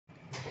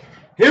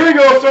Here we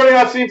go, starting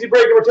off C&C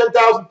break number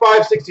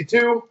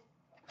 10,562.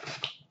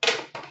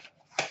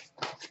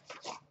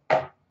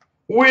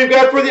 We've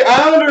got for the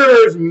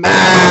Islanders,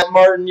 Matt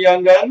Martin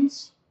Young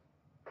Guns.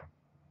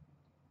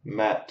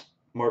 Matt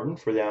Martin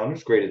for the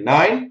Islanders, graded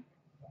 9.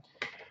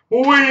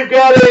 We've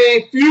got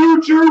a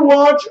Future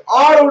Watch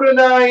Auto to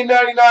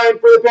 9.99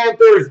 for the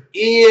Panthers,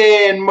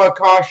 Ian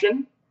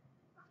McCoshen.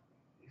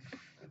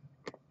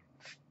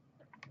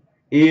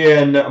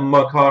 Ian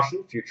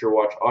McCoshen, Future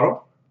Watch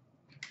Auto.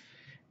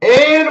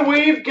 And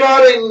we've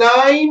got a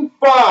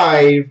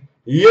 9.5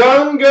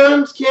 Young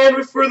Guns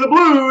canvas for the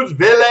Blues,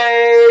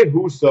 Ville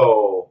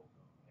Husso.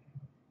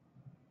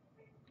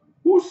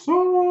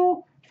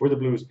 Husso for the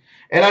Blues.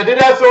 And I did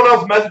have someone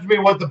else message me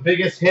what the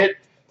biggest hit.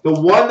 The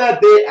one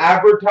that they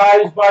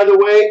advertised, by the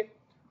way,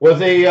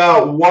 was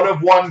a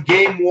one-of-one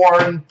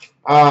game-worn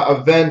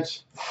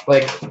event,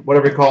 like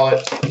whatever you call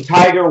it,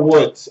 Tiger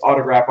Woods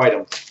autograph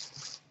item.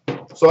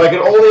 So I can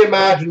only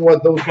imagine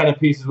what those kind of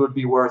pieces would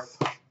be worth.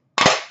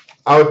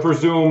 I would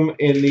presume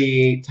in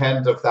the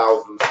tens of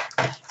thousands.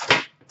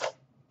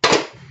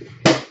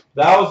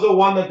 That was the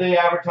one that they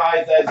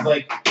advertised as,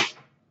 like,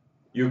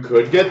 you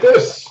could get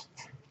this.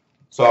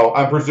 So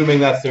I'm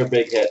presuming that's their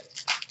big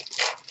hit.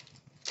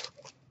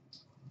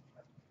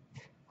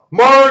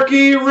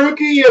 Marquee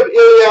rookie of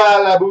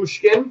Ilya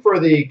Labushkin for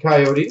the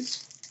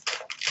Coyotes.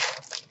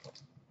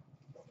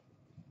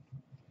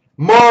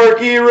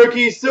 Marquee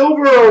rookie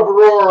silver of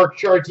Rourke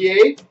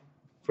Chartier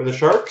for the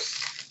Sharks.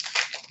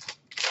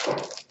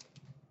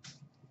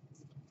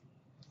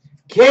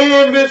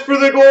 Canvas for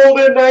the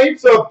Golden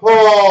Knights of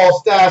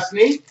Paul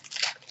Stastny.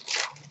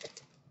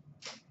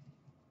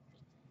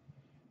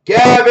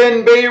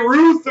 Gavin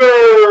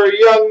Bayreuther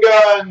Young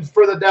Guns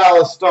for the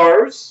Dallas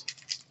Stars.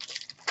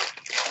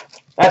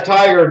 That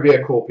Tiger would be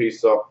a cool piece,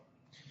 though.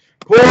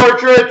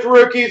 Portraits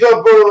rookies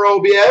of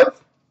Vorobiev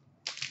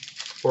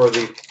for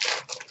the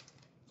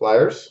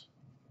Flyers.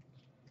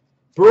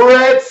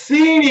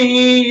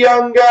 Bretzini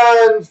Young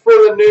Guns for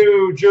the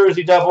New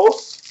Jersey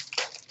Devils.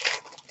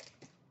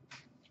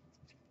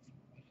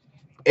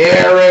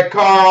 Erik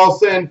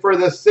Karlsson for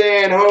the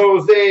San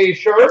Jose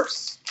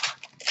Sharks.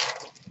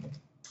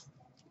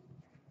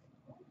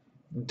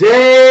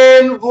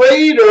 Dan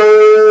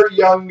Vlader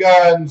Young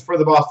Guns for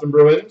the Boston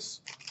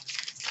Bruins.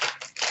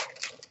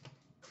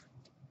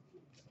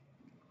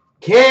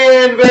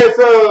 Canvas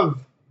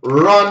of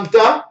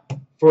Ranta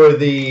for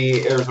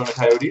the Arizona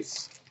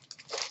Coyotes.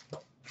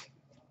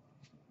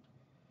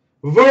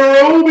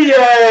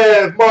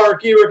 Vorobiev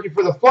marquee rookie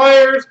for the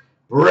Flyers.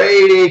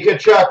 Brady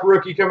Tkachuk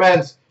rookie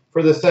commence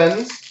for the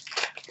Sens.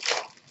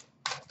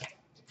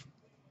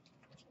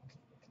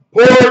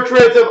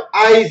 Portraits of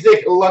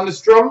Isaac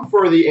Lundstrom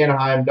for the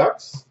Anaheim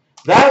Ducks.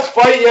 That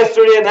fight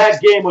yesterday in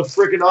that game was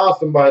freaking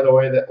awesome, by the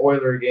way, that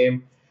Oiler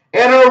game.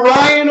 And a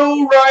Ryan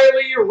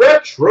O'Reilly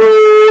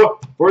retro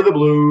for the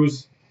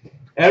Blues.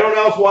 Anyone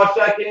else watch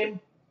that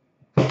game?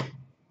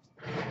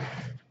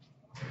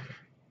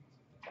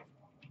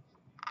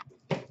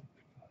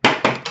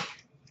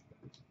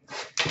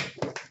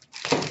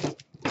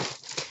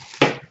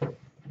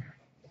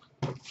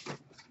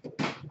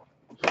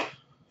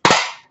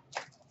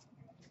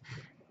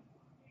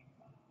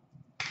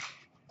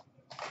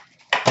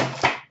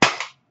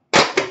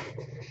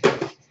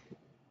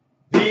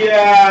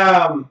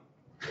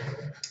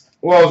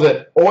 What was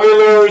it?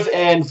 Oilers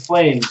and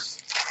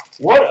Flames.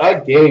 What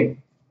a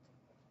game.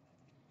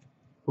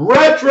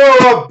 Retro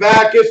of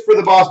Backus for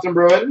the Boston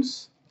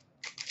Bruins.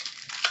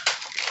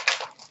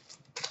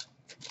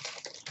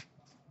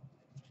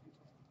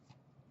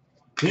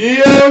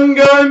 Young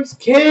Guns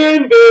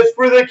canvas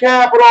for the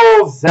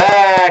Capitals,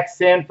 Zach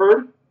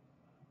Sanford.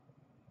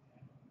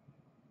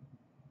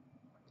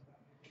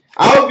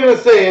 I was going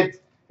to say,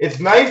 it's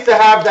nice to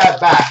have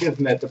that back,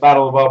 isn't it? The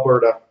Battle of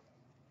Alberta.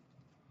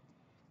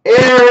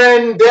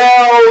 Aaron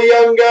Dell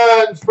Young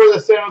Guns for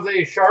the San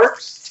Jose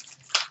Sharks.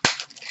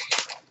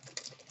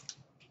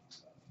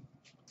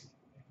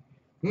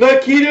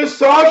 Nikita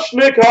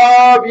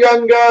Soshnikov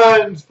Young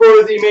Guns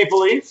for the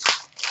Maple Leafs.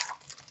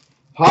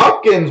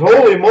 Hopkins,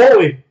 holy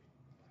moly.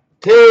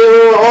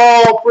 Taylor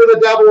Hall for the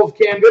Devils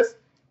canvas.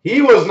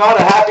 He was not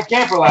a happy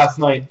camper last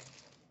night.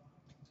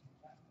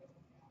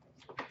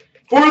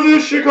 For the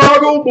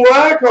Chicago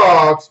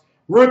Blackhawks,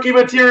 rookie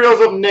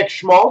materials of Nick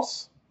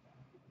Schmaltz.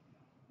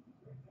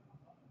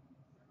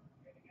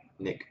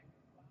 Nick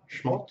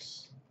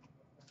Schmaltz.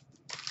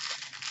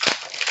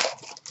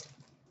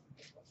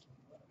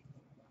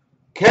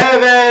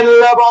 Kevin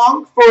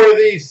LeBlanc for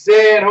the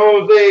San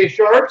Jose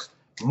Sharks,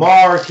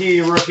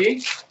 marquee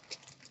rookie.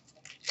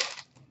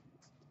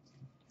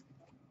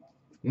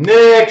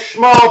 Nick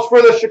Schmaltz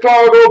for the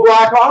Chicago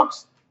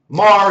Blackhawks,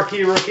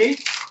 marquee rookie.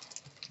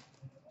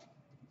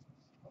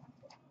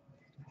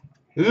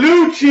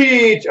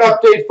 Lucic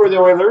update for the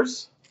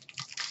Oilers.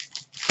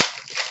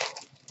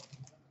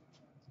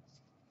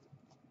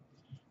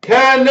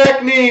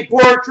 Konechny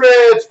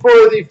portraits for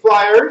the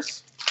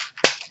Flyers.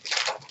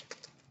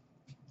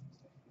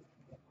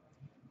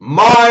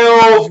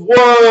 Miles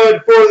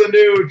Wood for the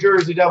New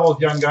Jersey Devils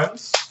Young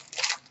Guns.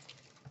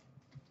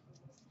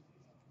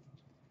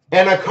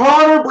 And a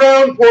Connor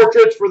Brown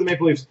portraits for the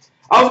Maple Leafs.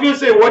 I was going to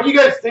say, what do you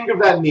guys think of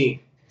that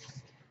knee?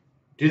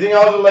 Do you think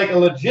that was like a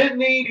legit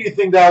knee? Do you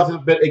think that was a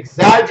bit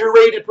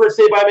exaggerated per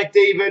se by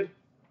McDavid?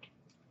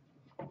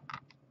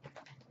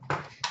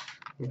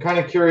 I'm kind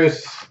of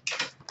curious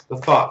the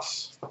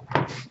thoughts.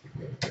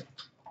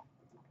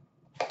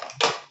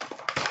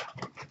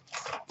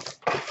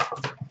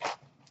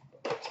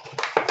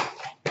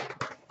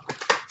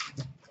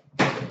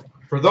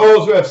 For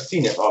those who have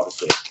seen it,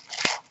 obviously.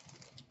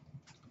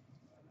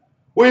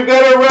 We've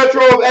got a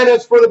retro of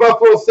Ennis for the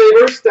Buffalo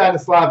Sabres,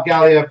 Stanislav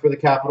Galiev for the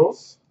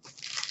Capitals.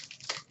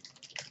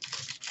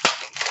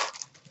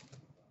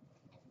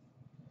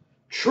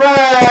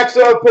 Tracks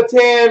of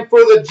Patan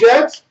for the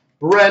Jets,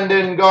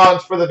 Brendan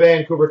Gaunce for the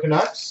Vancouver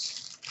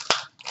Canucks.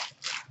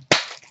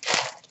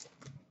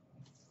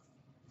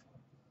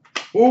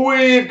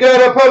 We've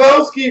got a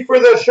Pavelski for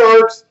the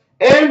Sharks,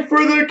 and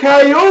for the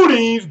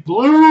Coyotes,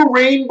 Blue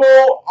Rainbow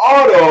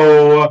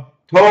Auto,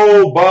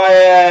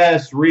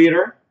 Tobias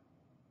Reeder.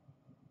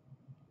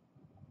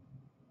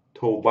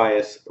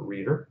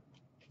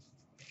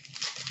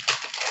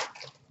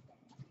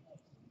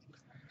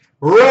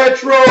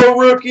 Retro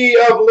rookie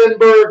of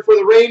Lindbergh for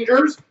the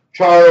Rangers,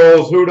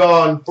 Charles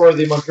Hudon for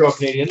the Montreal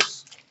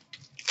Canadiens.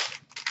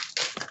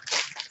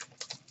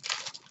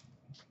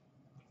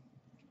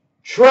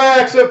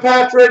 Tracks of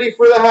Pacioretty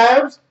for the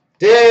Habs,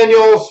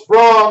 Daniel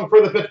Sprong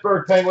for the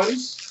Pittsburgh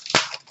Penguins.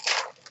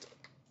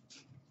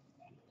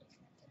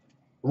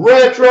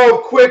 Retro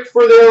Quick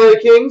for the LA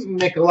Kings,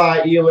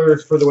 Nikolai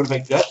Ehlers for the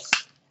Winnipeg Jets.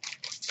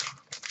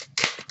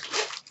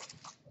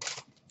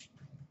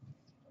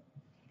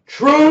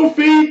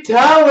 Trophy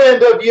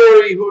Talent of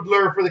Yuri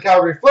Hudler for the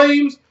Calgary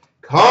Flames,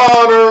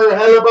 Connor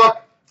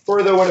Hellebuck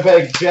for the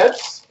Winnipeg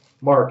Jets,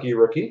 marquee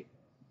rookie.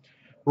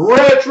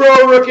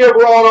 Retro rookie of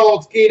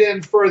Ronald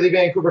Skeenen for the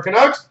Vancouver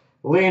Canucks,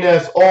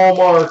 Linus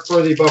Ullmark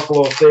for the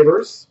Buffalo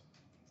Sabres.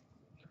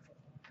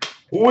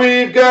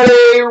 We've got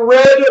a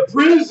red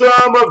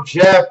prism of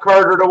Jeff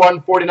Carter to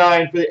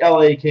 149 for the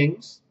LA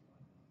Kings.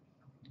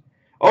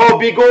 Oh,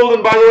 be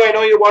golden, by the way, I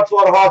know you watch a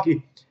lot of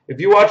hockey.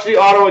 If you watch the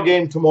Ottawa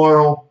game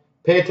tomorrow,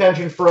 pay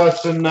attention for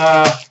us in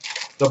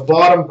the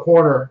bottom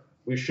corner.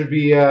 We should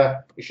be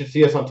you should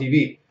see us on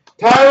TV.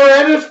 Tyler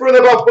Ennis for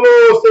the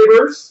Buffalo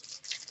Sabres.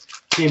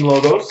 Team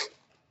logos.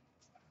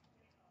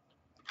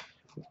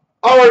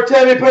 Our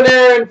Artemi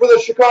Panarin for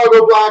the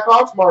Chicago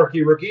Blackhawks,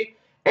 marquee rookie.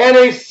 And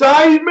a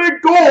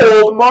seismic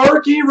gold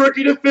marquee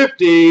rookie to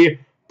 50,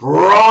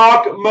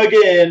 Brock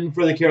McGinn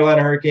for the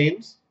Carolina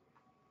Hurricanes.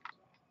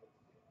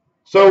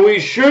 So we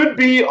should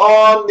be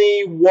on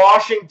the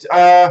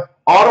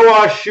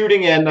Ottawa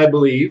shooting end, I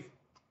believe.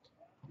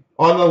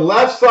 On the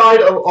left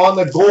side on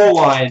the goal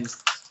line.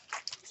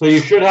 So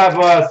you should have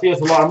see us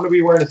a lot. I'm going to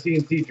be wearing a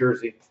C&C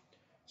jersey.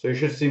 So you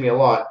should see me a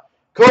lot.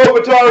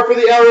 Kopitar for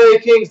the LA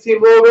Kings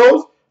team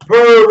logos.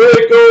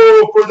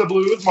 Perico for the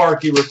Blues,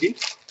 marquee rookie.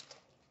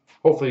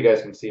 Hopefully you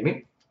guys can see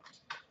me.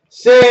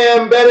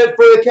 Sam Bennett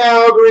for the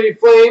Calgary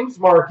Flames,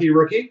 marquee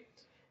rookie.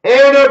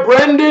 And a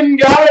Brendan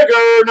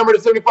Gallagher, number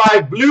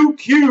 75, blue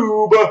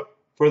cube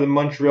for the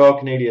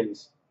Montreal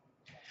Canadiens.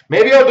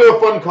 Maybe I'll do a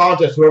fun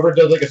contest. Whoever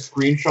does like a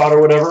screenshot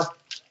or whatever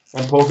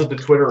and post it to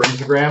Twitter or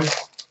Instagram,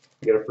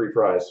 you get a free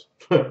prize.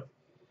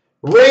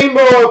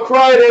 Rainbow of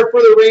Kreider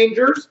for the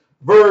Rangers.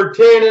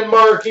 Virtanen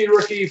marquee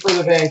rookie for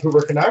the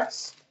Vancouver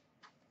Canucks.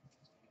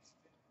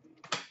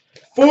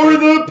 For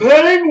the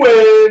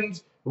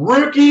Penguins,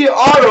 rookie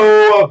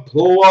auto of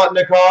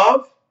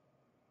Plotnikov.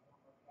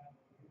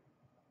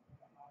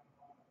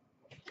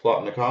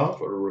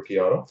 Plotnikov, or rookie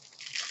auto.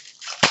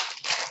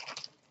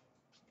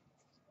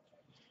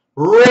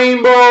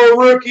 Rainbow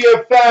rookie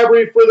of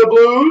Fabry for the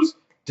Blues.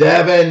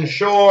 Devin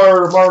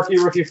Shore, marquee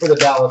rookie for the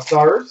Dallas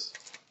Stars.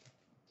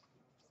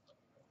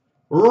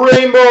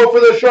 Rainbow for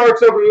the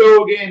Sharks of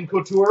Logan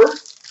Couture.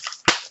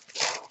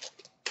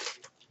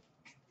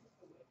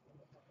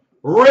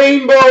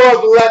 Rainbow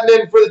of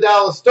Lettinen for the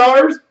Dallas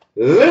Stars.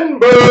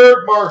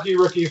 Lindbergh, marquee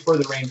rookie for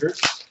the Rangers.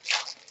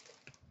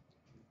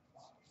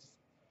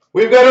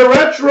 We've got a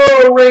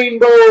retro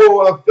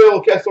rainbow of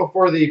Phil Kessel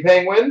for the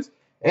Penguins.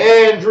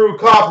 Andrew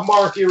Kopp,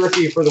 marquee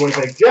rookie for the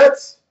Winnipeg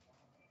Jets.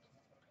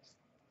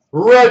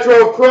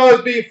 Retro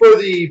Crosby for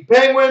the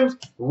Penguins.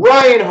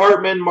 Ryan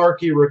Hartman,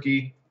 marquee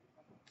rookie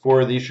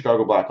for the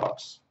Chicago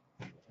Blackhawks.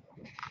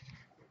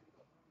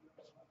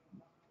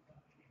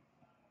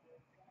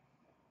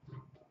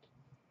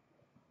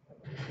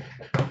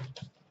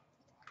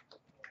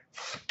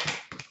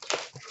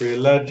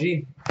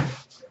 Trilogy.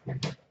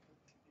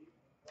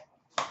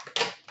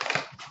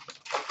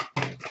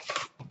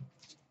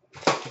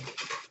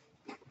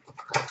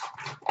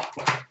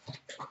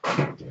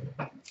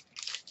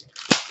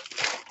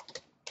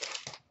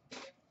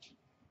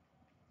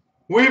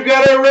 We've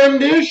got a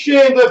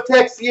rendition of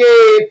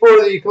Texier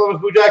for the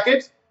Columbus Blue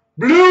Jackets.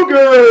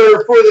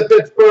 Bluger for the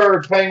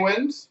Pittsburgh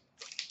Penguins.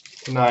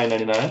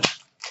 $9.99.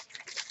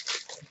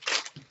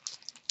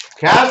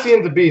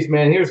 Cassian's a beast,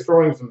 man. He was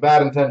throwing some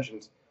bad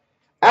intentions.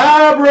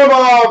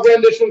 Abramov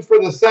renditions for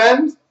the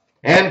Sens.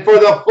 And for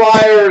the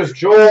Flyers,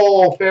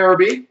 Joel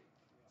Farabee.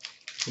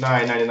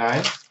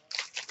 $9.99.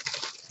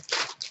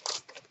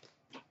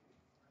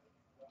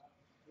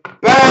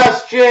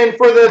 Bastion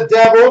for the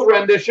Devils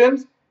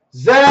renditions.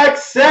 Zach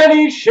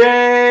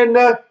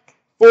Senyshyn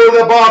for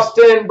the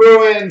Boston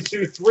Bruins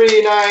to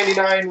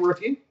 $3.99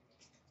 rookie.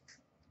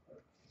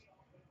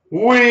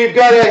 We've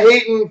got a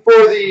Hayton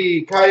for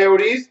the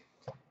Coyotes.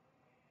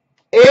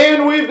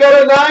 And we've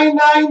got a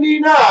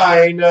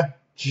 $9.99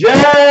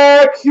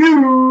 Jack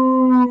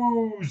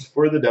Hughes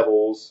for the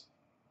Devils.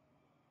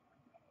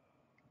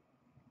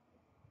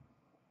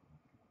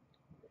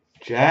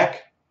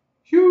 Jack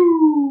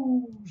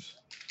Hughes.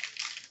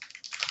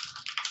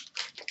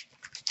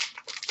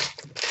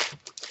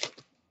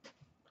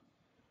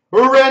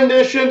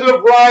 Renditions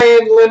of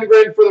Ryan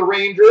Lindgren for the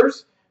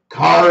Rangers.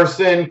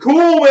 Carson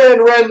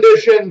Kuhlman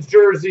renditions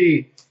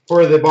jersey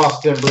for the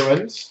Boston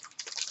Bruins.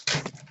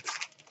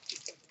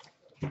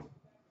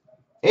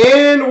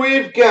 And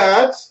we've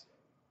got,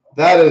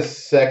 that is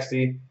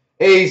sexy,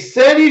 a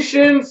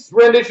Senyshyn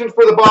renditions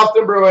for the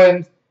Boston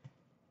Bruins.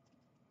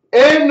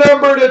 And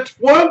number to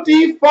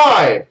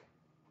 25,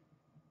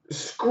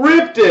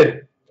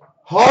 scripted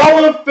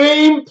Hall of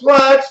Fame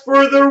plaques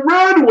for the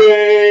Red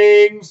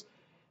Wings,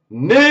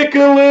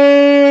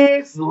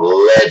 Nicholas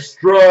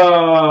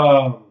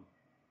Lidstrom.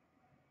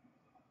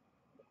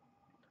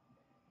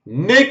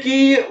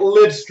 Nicky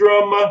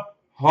Lidstrom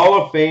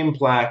Hall of Fame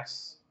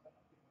plaques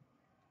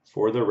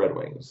for the Red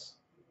Wings.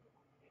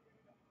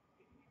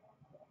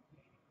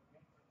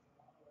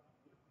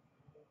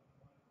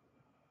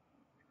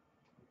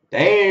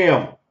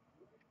 Damn.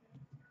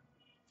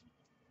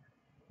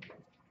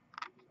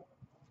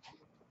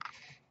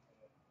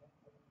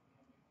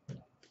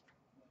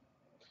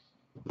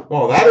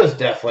 Well, that is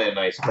definitely a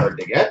nice card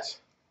to get.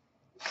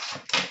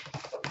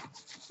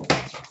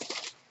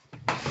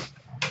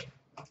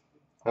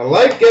 I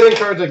like getting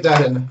cards like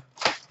that in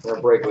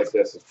a break like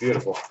this. It's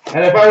beautiful.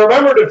 And if I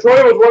remember,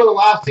 Detroit was one of the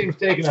last teams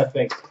taken, I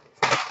think.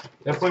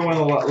 Definitely one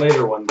of the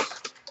later ones.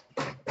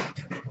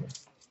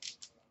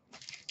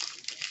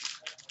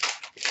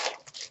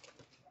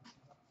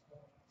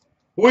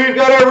 We've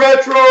got a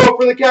retro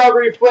for the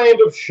Calgary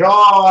Flames of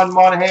Sean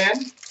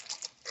Monahan.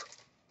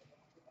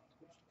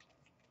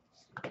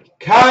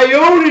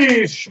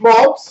 Coyotes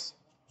Schmaltz.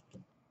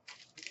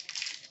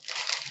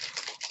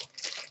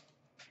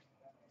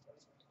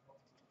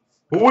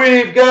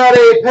 We've got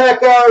a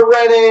Pekka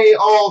Rinne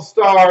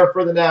All-Star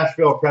for the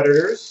Nashville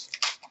Predators.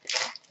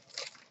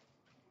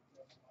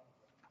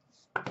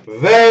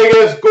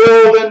 Vegas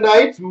Golden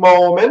Knights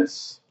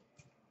Moments.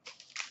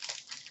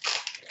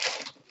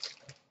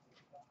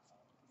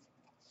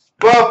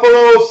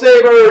 Buffalo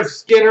Sabres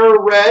Skinner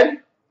Red.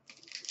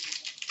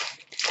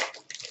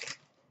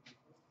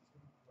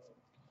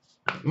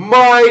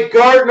 Mike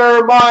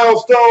Gardner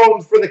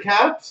Milestones for the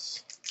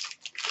Caps.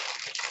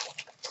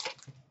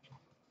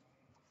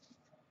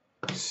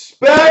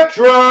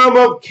 Spectrum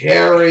of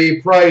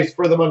Carey Price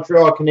for the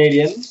Montreal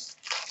Canadiens.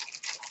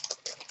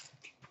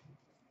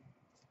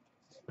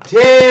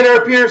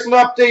 Tanner Pearson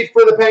update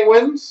for the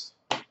Penguins.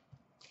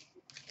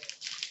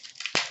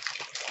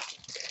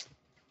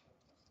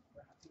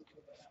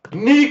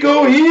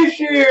 Nico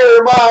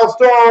Hischier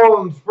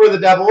Milestones for the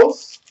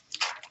Devils.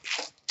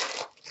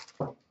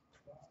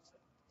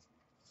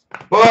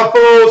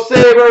 Buffalo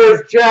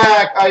Sabres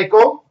Jack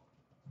Eichel.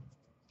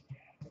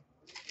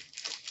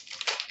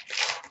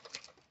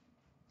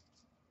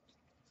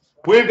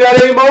 We've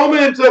got a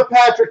moment of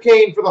Patrick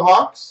Kane for the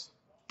Hawks.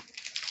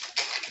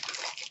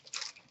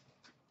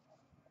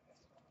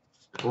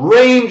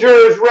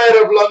 Rangers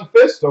Red of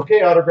Lundqvist.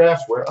 Okay,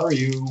 autographs, where are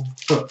you?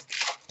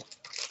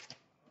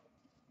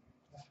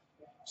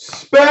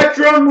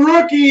 Spectrum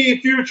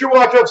Rookie Future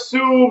Watch of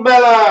Sue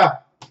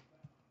Mella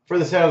for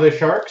the San Jose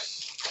Sharks.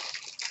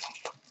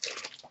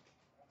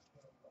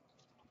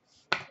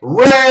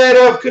 Red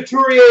of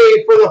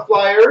Couturier for the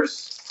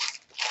Flyers.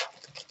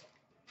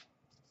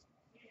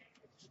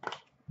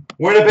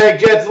 Winnipeg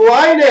Jets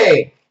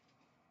Line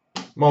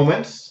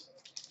Moments.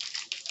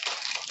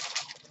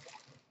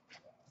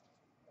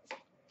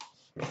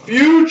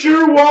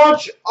 Future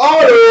Watch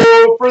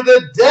Auto for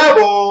the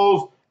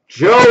Devils,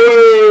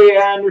 Joey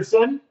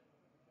Anderson.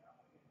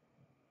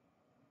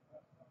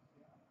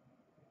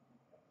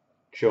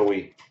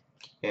 Joey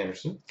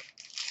Anderson.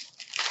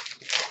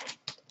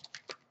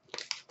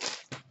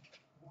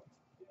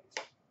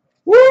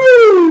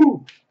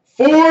 Woo!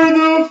 For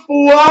the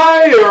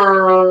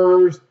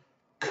Flyers,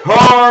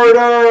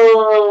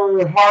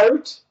 Carter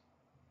Hart.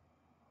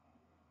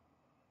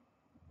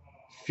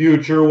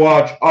 Future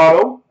Watch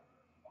Auto,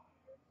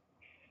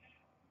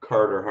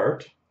 Carter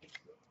Hart.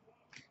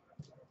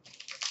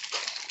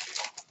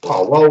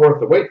 Oh, well worth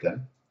the wait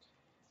then.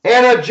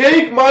 And a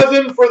Jake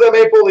Muzzin for the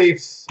Maple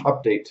Leafs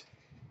update.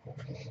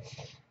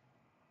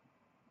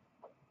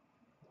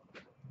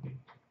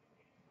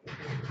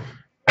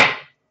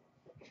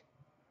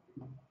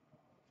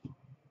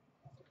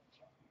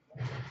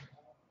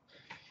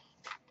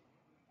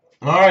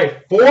 All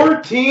right,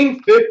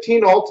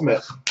 14-15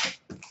 Ultimate. So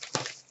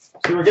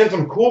we're getting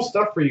some cool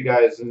stuff for you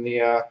guys in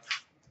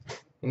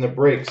the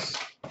breaks.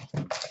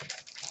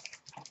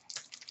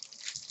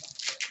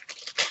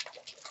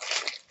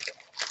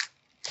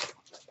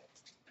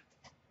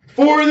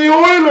 For the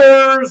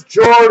Oilers,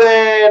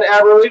 Jordan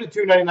Aberley to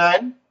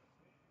 299.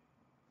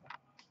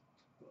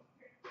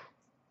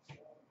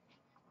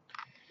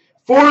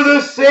 For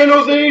the San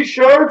Jose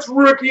Sharks,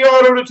 rookie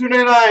auto to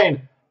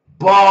 299,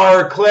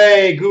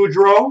 Barclay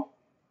Goodrow.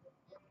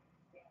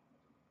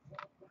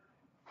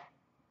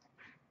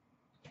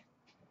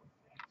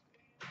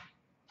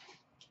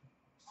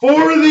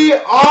 For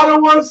the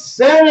Ottawa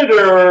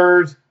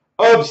Senators,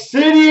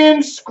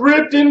 Obsidian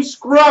script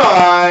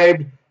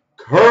inscribed,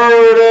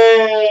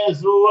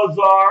 Curtis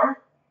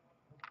Lazar.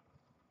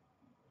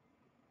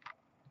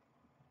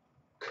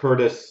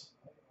 Curtis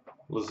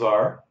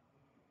Lazar.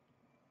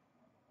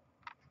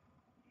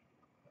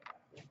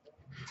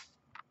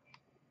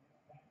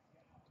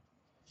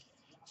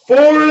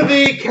 For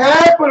the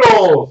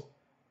Capitals,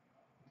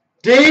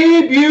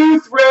 debut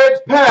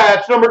Threads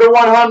patch number to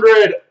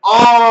 100,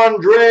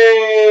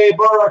 Andre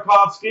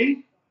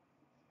Burakovsky.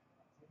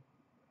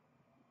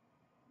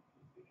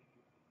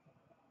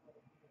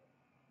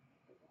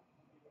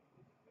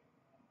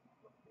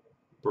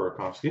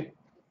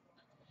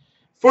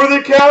 For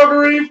the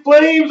Calgary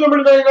Flames, number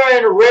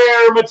 99,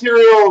 rare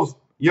materials,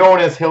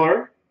 Jonas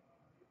Hiller.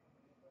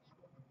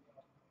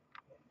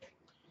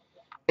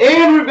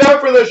 And we've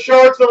got for the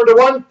Sharks, number to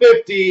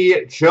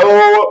 150,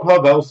 Joe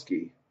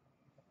Pavelski.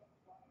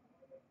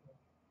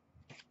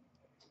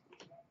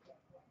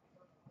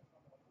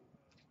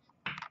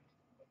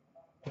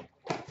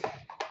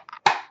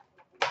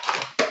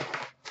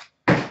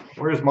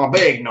 Where's my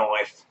big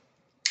knife?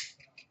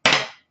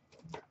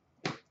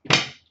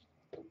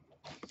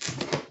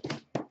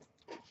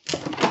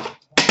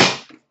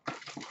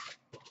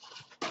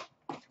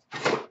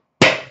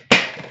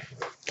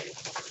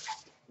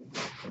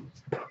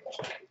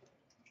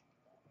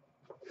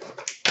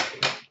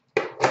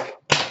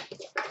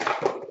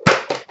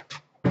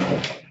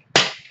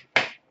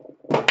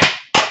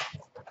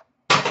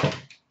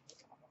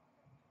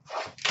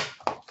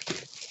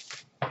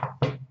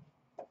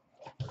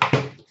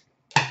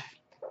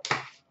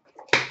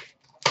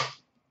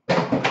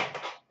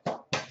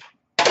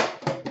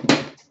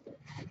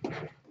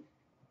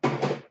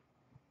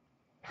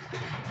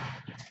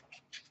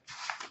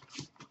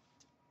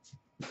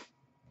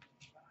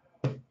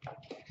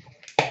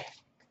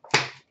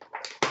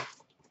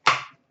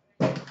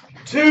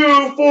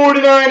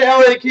 $249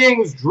 LA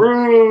Kings,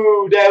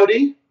 Drew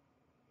Doughty.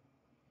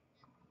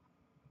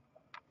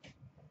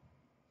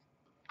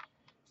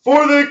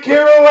 For the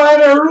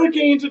Carolina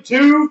Hurricanes,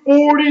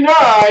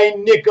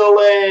 $249,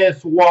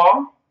 Nicholas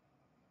Waugh.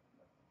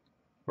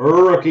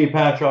 Rookie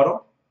patch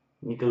auto,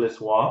 Nicholas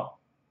Waugh.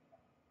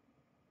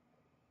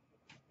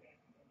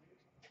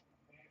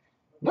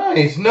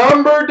 Nice,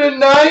 number to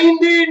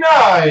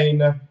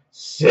 99,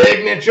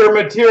 signature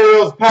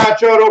materials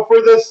patch auto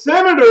for the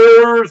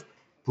Senators,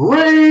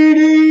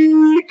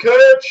 Brady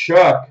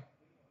Tkachuk.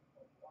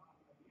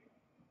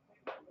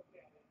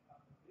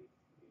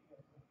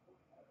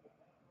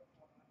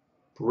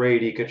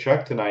 Brady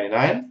Tkachuk to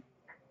 99.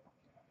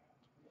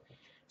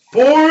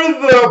 For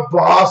the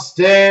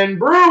Boston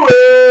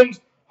Bruins,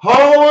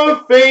 Hall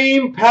of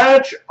Fame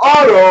patch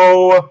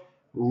auto,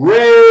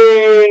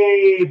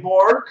 Ray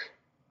Bourque.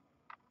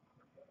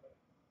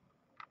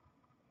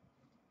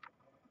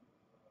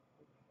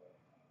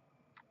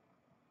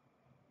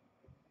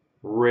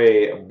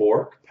 Ray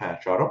Bourque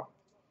patch auto.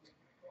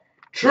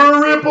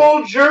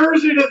 Triple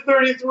jersey to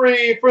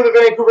 33 for the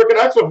Vancouver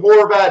Canucks of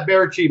Horvat,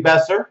 Baertschi,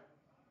 Besser.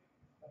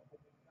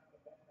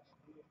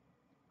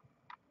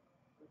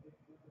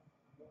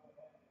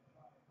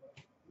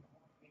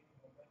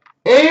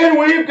 And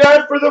we've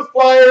got for the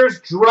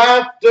Flyers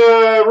draft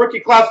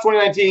rookie class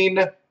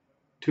 2019,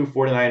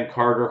 $249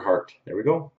 Carter Hart. There we go.